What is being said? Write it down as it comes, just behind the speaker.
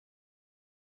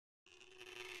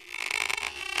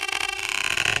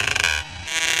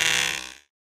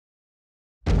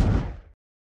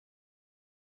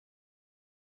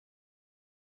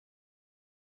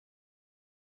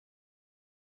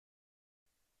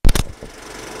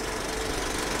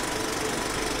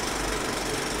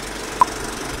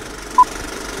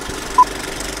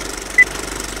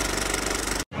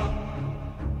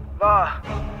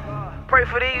pray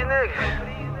for these niggas.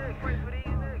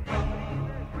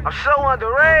 I'm so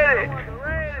underrated.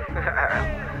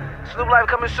 Snoop Life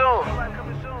coming soon.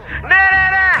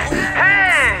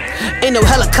 Ain't no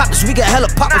helicopters, we got hella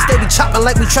poppers. They be chopping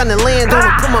like we tryna land on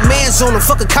them. Put my mans on them,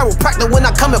 fuck a chiropractor when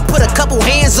I come and put a couple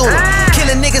hands on them.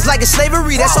 Killing niggas like it's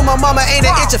slavery, that's on my mama, ain't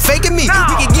an inch of faking me.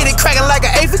 We can get it cracking like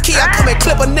an eighth key. I come and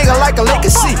clip a nigga like a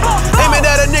legacy. Aiming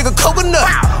at a nigga coconut,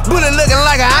 bullet looking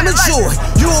like I'm a joy.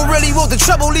 You don't really want the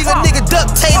trouble, leave a nigga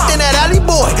duct taped in that alley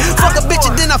boy. Fuck a bitch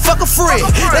and then I fuck a friend.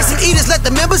 Let some eaters, let the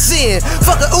members in.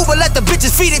 Fuck a Uber, let the bitches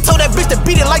feed it. Told that bitch to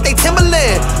beat it like they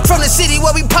Timberland. From the city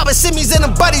where we poppin' simmies and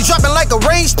them bodies dropping like a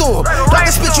rainstorm. Like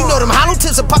a spit, you know them hollow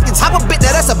tips will pop your top a bit,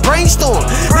 that's a brainstorm.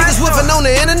 Niggas whiffing on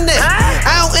the internet.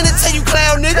 I don't entertain you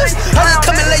clown niggas. I just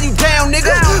come and lay you down,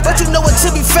 nigga. But you know what to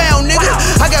be found, nigga.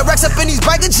 I got racks up in these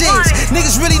biker jeans.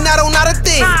 Niggas really not on not a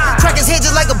thing. Crack his head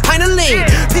just like a pint of lean.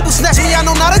 People snatch me, I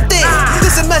know not a thing.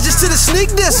 This a message to the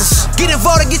sneak dissers. Get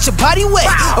involved and get your body wet.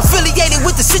 Affiliated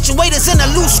with the situators and the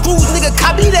loose screws, nigga,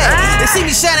 copy that. They see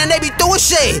me shining, they be throwing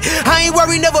shade. I ain't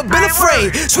worried, never been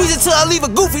afraid. Squeeze it till I leave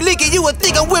a goofy leaking. You would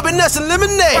think I'm whipping nuts and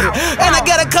lemonade. And I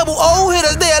got a couple old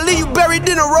hitters there, leave you buried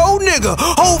in a road, nigga.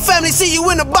 Whole family see you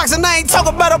in the box and I ain't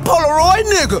talking about a Polaroid,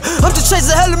 nigga. I'm just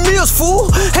chasing hella meals,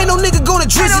 fool. Ain't no nigga gonna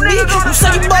drizzy me. You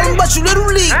say you ballin', but you little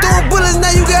league. Throwing bullets,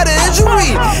 now you got an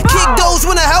injury. Kick those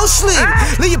when the house sleep.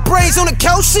 Leave your brains on the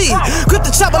couch seat. Grip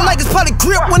the chopper like it's probably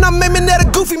grip when I'm aiming at a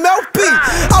goofy mouthpiece.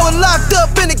 I was locked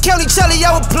up in the county, Charlie,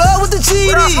 I was plugged with the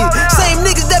GD. Same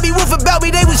niggas that be woofing about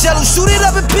me, they was yellow, shoot it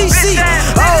up in PC.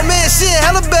 Oh man, shit,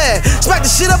 hella bad. Smack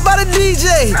the shit up by the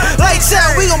DJ. Lights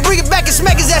out, we gon' bring it back and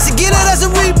smack his ass and get it as a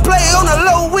replay. On the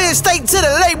low wind, straight to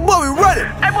the lake, boy, we running.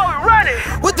 Hey boy, we running.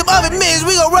 With them other mans,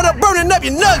 we gon' run up, burning up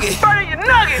your nugget. Burning your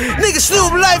nugget. Nigga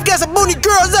Snoop Life got some booty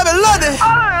girls up in London.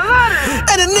 All in London.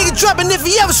 And a nigga dropping if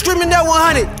he ever screaming that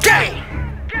 100. Gang.